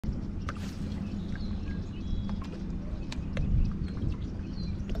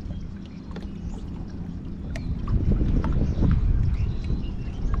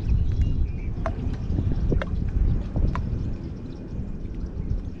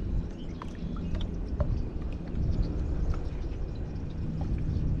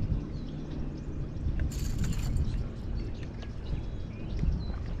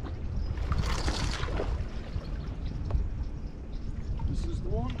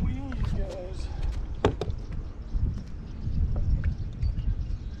Squeeze, guys.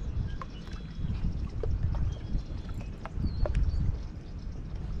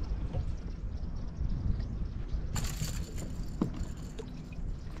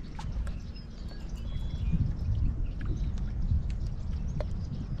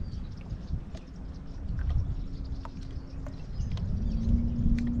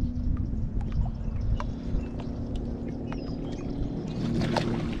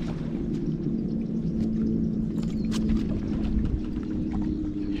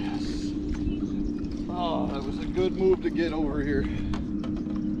 That was a good move to get over here.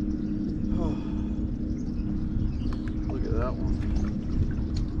 Oh, look at that one.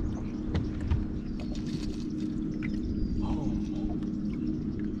 Oh.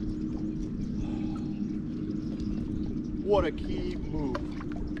 What a key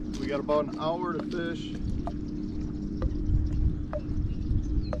move. We got about an hour to fish.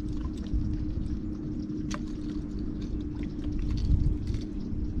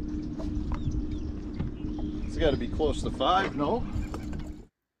 Got to be close to 5, no?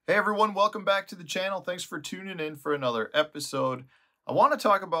 Hey everyone, welcome back to the channel. Thanks for tuning in for another episode. I want to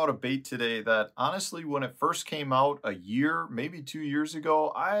talk about a bait today that honestly, when it first came out a year, maybe 2 years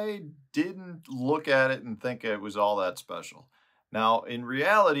ago, I didn't look at it and think it was all that special. Now, in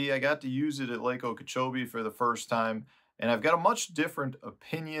reality, I got to use it at Lake Okeechobee for the first time, and I've got a much different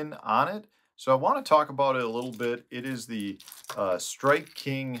opinion on it. So I want to talk about it a little bit. It is the Strike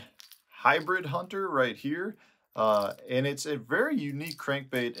King Hybrid Hunter right here. And it's a very unique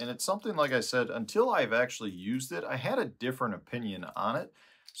crankbait, and it's something, like I said, until I've actually used it, I had a different opinion on it.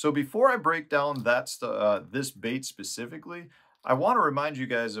 So before I break down this bait specifically, I want to remind you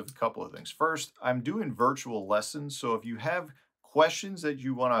guys of a couple of things. First, I'm doing virtual lessons, so if you have questions that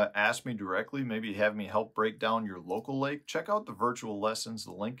you want to ask me directly, maybe have me help break down your local lake, check out the virtual lessons.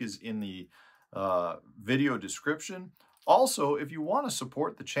 The link is in the video description. Also, if you want to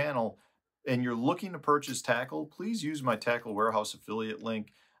support the channel, and you're looking to purchase tackle, please use my Tackle Warehouse affiliate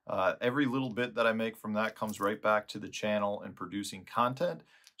link. Every little bit that I make from that comes right back to the channel and producing content.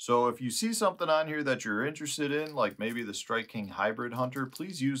 So if you see something on here that you're interested in, like maybe the Strike King Hybrid Hunter,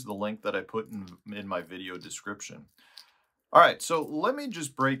 please use the link that I put in my video description. All right, so let me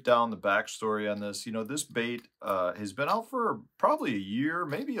just break down the backstory on this. You know, this bait has been out for probably a year,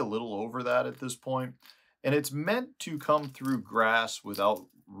 maybe a little over that at this point. And it's meant to come through grass without,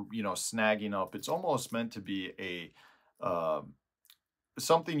 you know, snagging up. It's almost meant to be a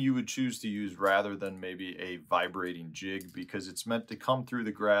something you would choose to use rather than maybe a vibrating jig, because it's meant to come through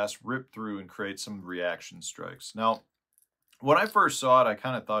the grass, rip through, and create some reaction strikes. Now, when I first saw it, I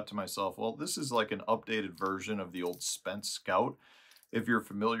kind of thought to myself, well, this is like an updated version of the old Spence Scout, if you're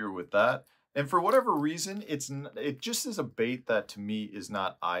familiar with that. And for whatever reason, it just is a bait that to me is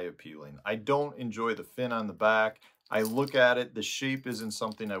not eye appealing. I don't enjoy the fin on the back. I look at it, the shape isn't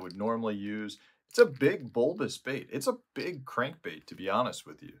something I would normally use. It's a big bulbous bait. It's a big crankbait, to be honest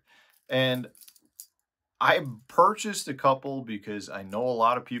with you. And I purchased a couple because I know a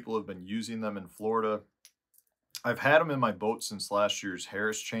lot of people have been using them in Florida. I've had them in my boat since last year's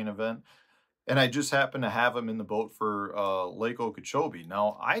Harris Chain event. And I just happened to have them in the boat for Lake Okeechobee.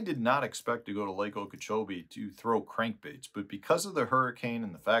 Now, I did not expect to go to Lake Okeechobee to throw crankbaits, but because of the hurricane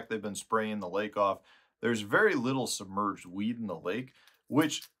and the fact they've been spraying the lake off, there's very little submerged weed in the lake,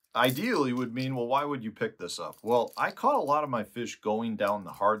 which ideally would mean, well, why would you pick this up? Well, I caught a lot of my fish going down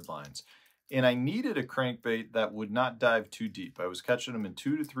the hard lines, and I needed a crankbait that would not dive too deep. I was catching them in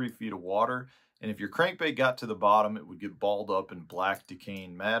 2 to 3 feet of water, and if your crankbait got to the bottom, it would get balled up in black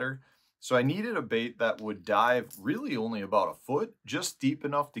decaying matter. So I needed a bait that would dive really only about a foot, just deep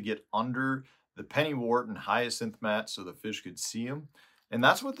enough to get under the pennywort and hyacinth mat so the fish could see them. And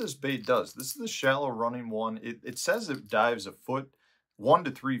that's what this bait does. This is the shallow running one. It says it dives a foot, 1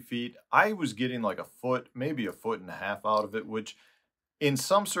 to 3 feet. I was getting like a foot, maybe a foot and a half out of it, which in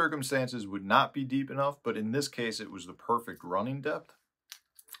some circumstances would not be deep enough, but in this case, it was the perfect running depth.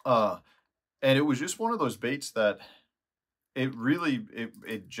 And it was just one of those baits that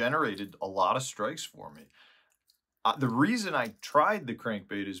it generated a lot of strikes for me. The reason I tried the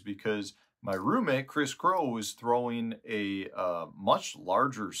crankbait is because my roommate, Chris Crow, was throwing a much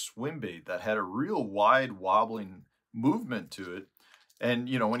larger swim bait that had a real wide wobbling movement to it. And,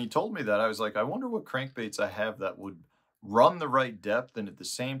 you know, when he told me that, I was like, I wonder what crankbaits I have that would run the right depth and at the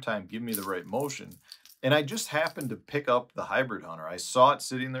same time give me the right motion. And I just happened to pick up the Hybrid Hunter. I saw it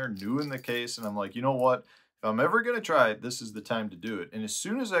sitting there, new in the case, and I'm like, you know what? If I'm ever going to try it, this is the time to do it. And as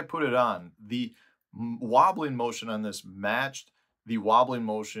soon as I put it on, the wobbling motion on this matched the wobbling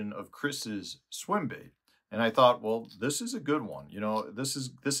motion of Chris's swim bait. And I thought, well, this is a good one. You know, this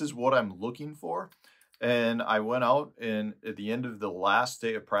is what I'm looking for. And I went out, and at the end of the last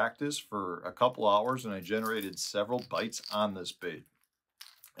day of practice for a couple hours, and I generated several bites on this bait.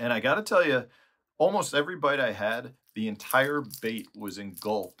 And I got to tell you, almost every bite I had, the entire bait was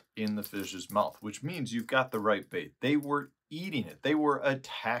engulfed in the fish's mouth, which means you've got the right bait. They were eating it. They were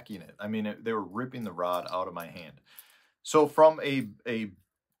attacking it. I mean, they were ripping the rod out of my hand. So from a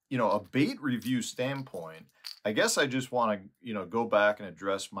bait review standpoint, I guess I just want to, go back and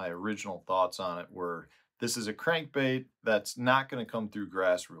address my original thoughts on it, where this is a crankbait that's not going to come through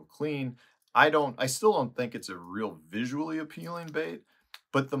grass real clean. I still don't think it's a real visually appealing bait,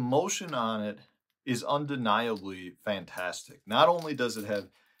 but the motion on it is undeniably fantastic. Not only does it have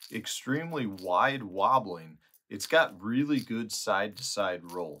extremely wide wobbling, it's got really good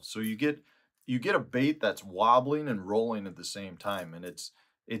side-to-side roll. So you get a bait that's wobbling and rolling at the same time, and it's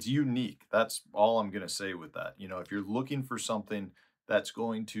unique. That's all I'm going to say with that. You know, if you're looking for something that's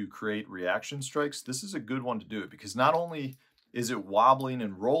going to create reaction strikes, this is a good one to do it, because not only is it wobbling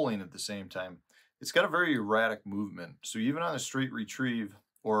and rolling at the same time, it's got a very erratic movement. So even on a straight retrieve,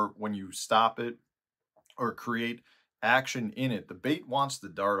 or when you stop it or create action in it, the bait wants to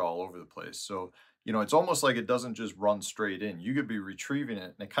dart all over the place. So, it's almost like it doesn't just run straight in. You could be retrieving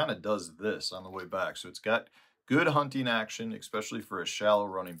it, and it kind of does this on the way back. So it's got good hunting action, especially for a shallow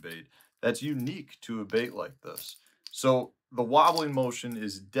running bait. That's unique to a bait like this. So the wobbling motion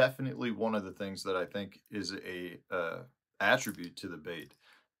is definitely one of the things that I think is a attribute to the bait.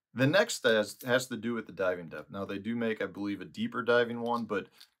 The next has to do with the diving depth. Now, they do make, I believe, a deeper diving one, but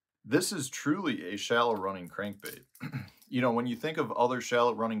this is truly a shallow running crankbait. When you think of other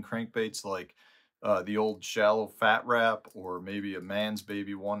shallow running crankbaits like the old shallow fat wrap, or maybe a man's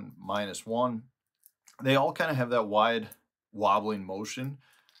baby 1-1, they all kind of have that wide wobbling motion.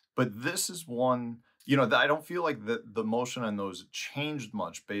 But this is one, I don't feel like the motion on those changed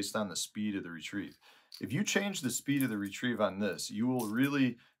much based on the speed of the retrieve. If you change the speed of the retrieve on this, you will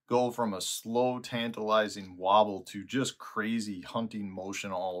really go from a slow, tantalizing wobble to just crazy hunting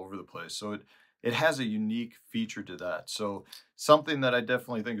motion all over the place. So it has a unique feature to that. So something that I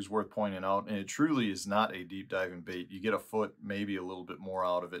definitely think is worth pointing out, and it truly is not a deep diving bait. You get a foot, maybe a little bit more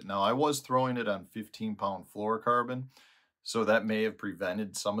out of it. Now, I was throwing it on 15-pound fluorocarbon, so that may have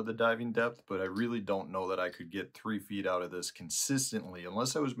prevented some of the diving depth, but I really don't know that I could get 3 feet out of this consistently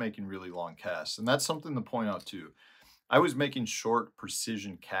unless I was making really long casts. And that's something to point out too. I was making short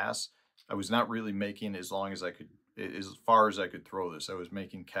precision casts. I was not really making as far as I could throw this. I was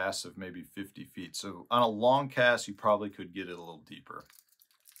making casts of maybe 50 feet. So on a long cast, you probably could get it a little deeper.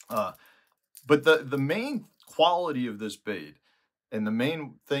 But the main quality of this bait, and the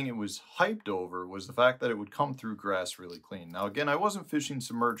main thing it was hyped over, was the fact that it would come through grass really clean. Now, again, I wasn't fishing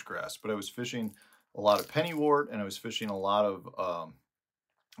submerged grass, but I was fishing a lot of pennywort, and I was fishing a lot of,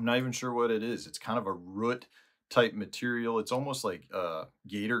 I'm not even sure what it is. It's kind of a root type material. It's almost like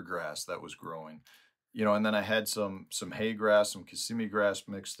gator grass that was growing. And then I had some hay grass, some Kissimmee grass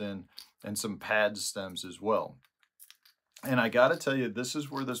mixed in, and some pad stems as well. And I got to tell you, this is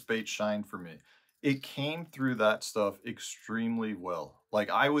where this bait shined for me. It came through that stuff extremely well. Like,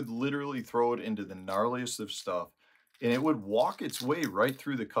 I would literally throw it into the gnarliest of stuff, and it would walk its way right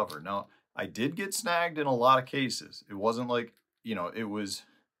through the cover. Now, I did get snagged in a lot of cases. It wasn't like,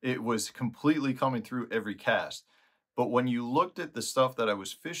 it was completely coming through every cast. But when you looked at the stuff that I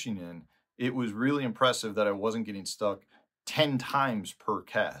was fishing in, it was really impressive that I wasn't getting stuck 10 times per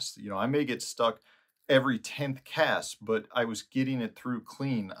cast. I may get stuck every 10th cast, but I was getting it through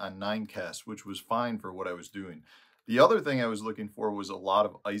clean on 9 casts, which was fine for what I was doing. The other thing I was looking for was a lot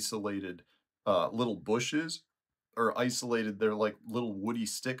of isolated little bushes, or isolated, they're like little woody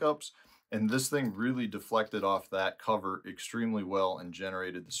stick-ups. And this thing really deflected off that cover extremely well and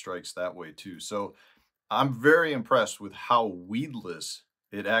generated the strikes that way too. So I'm very impressed with how weedless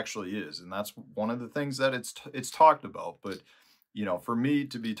it actually is. And that's one of the things that it's talked about. But, for me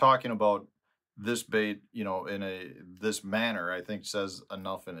to be talking about this bait, in this manner, I think says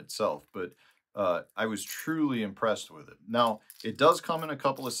enough in itself. But I was truly impressed with it. Now, it does come in a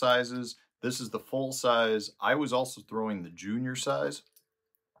couple of sizes. This is the full size. I was also throwing the junior size.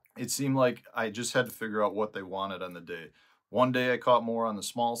 It seemed like I just had to figure out what they wanted on the day. One day I caught more on the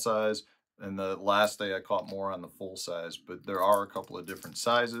small size, and the last day I caught more on the full size, but there are a couple of different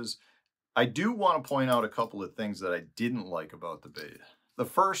sizes. I do want to point out a couple of things that I didn't like about the bait. The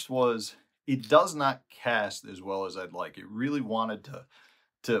first was it does not cast as well as I'd like. It really wanted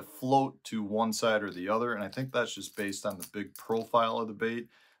to float to one side or the other, and I think that's just based on the big profile of the bait.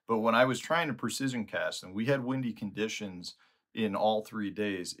 But when I was trying to precision cast, and we had windy conditions in all 3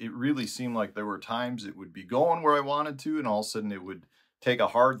 days, it really seemed like there were times it would be going where I wanted to, and all of a sudden it would take a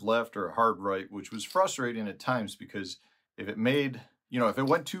hard left or a hard right, which was frustrating at times because if it made, if it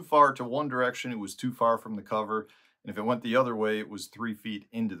went too far to one direction, it was too far from the cover. And if it went the other way, it was 3 feet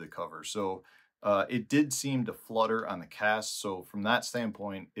into the cover. So it did seem to flutter on the cast. So from that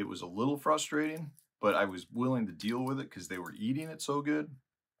standpoint, it was a little frustrating, but I was willing to deal with it because they were eating it so good.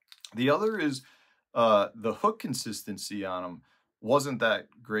 The other is the hook consistency on them wasn't that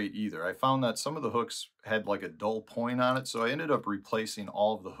great either. I found that some of the hooks had like a dull point on it, so I ended up replacing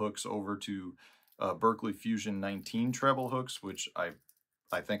all of the hooks over to Berkeley Fusion 19 treble hooks, which I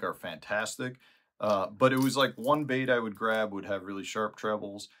think are fantastic. But it was like one bait I would grab would have really sharp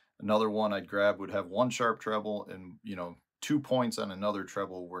trebles. Another one I'd grab would have one sharp treble, and 2 points on another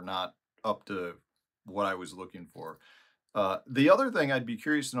treble were not up to what I was looking for. The other thing I'd be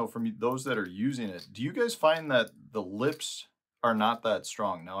curious to know from those that are using it, do you guys find that the lips are not that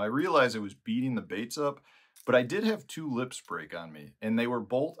strong? Now, I realize it was beating the baits up, but I did have 2 lips break on me, and they were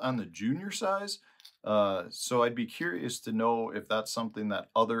both on the junior size. So I'd be curious to know if that's something that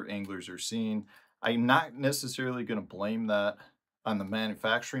other anglers are seeing. I'm not necessarily going to blame that on the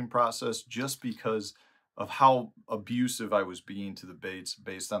manufacturing process just because of how abusive I was being to the baits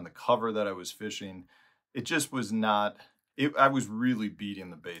based on the cover that I was fishing. It just was not, I was really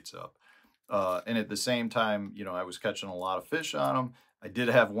beating the baits up. And at the same time, I was catching a lot of fish on them. I did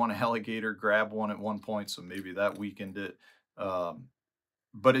have one alligator grab one at one point, so maybe that weakened it.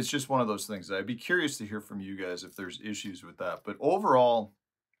 But it's just one of those things. I'd be curious to hear from you guys if there's issues with that. But overall,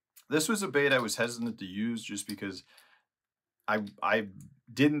 this was a bait I was hesitant to use just because I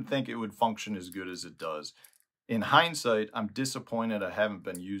didn't think it would function as good as it does. In hindsight, I'm disappointed I haven't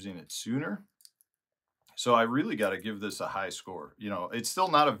been using it sooner. So I really got to give this a high score. It's still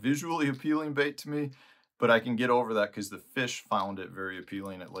not a visually appealing bait to me, but I can get over that because the fish found it very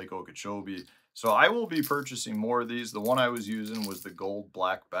appealing at Lake Okeechobee. So I will be purchasing more of these. The one I was using was the gold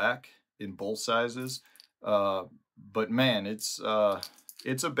black back in both sizes. But man, it's a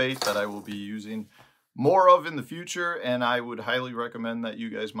bait that I will be using more of in the future, and I would highly recommend that you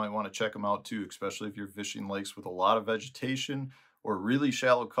guys might want to check them out too, especially if you're fishing lakes with a lot of vegetation or really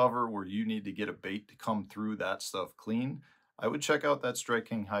shallow cover where you need to get a bait to come through that stuff clean. I would check out that Strike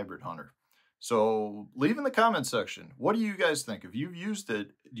King Hybrid Hunter. So leave in the comment section, what do you guys think? If you've used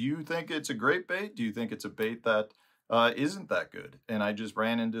it, do you think it's a great bait? Do you think it's a bait that isn't that good and I just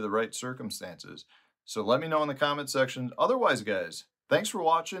ran into the right circumstances? So let me know in the comment section. Otherwise, guys, thanks for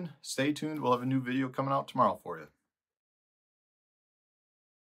watching. Stay tuned. We'll have a new video coming out tomorrow for you.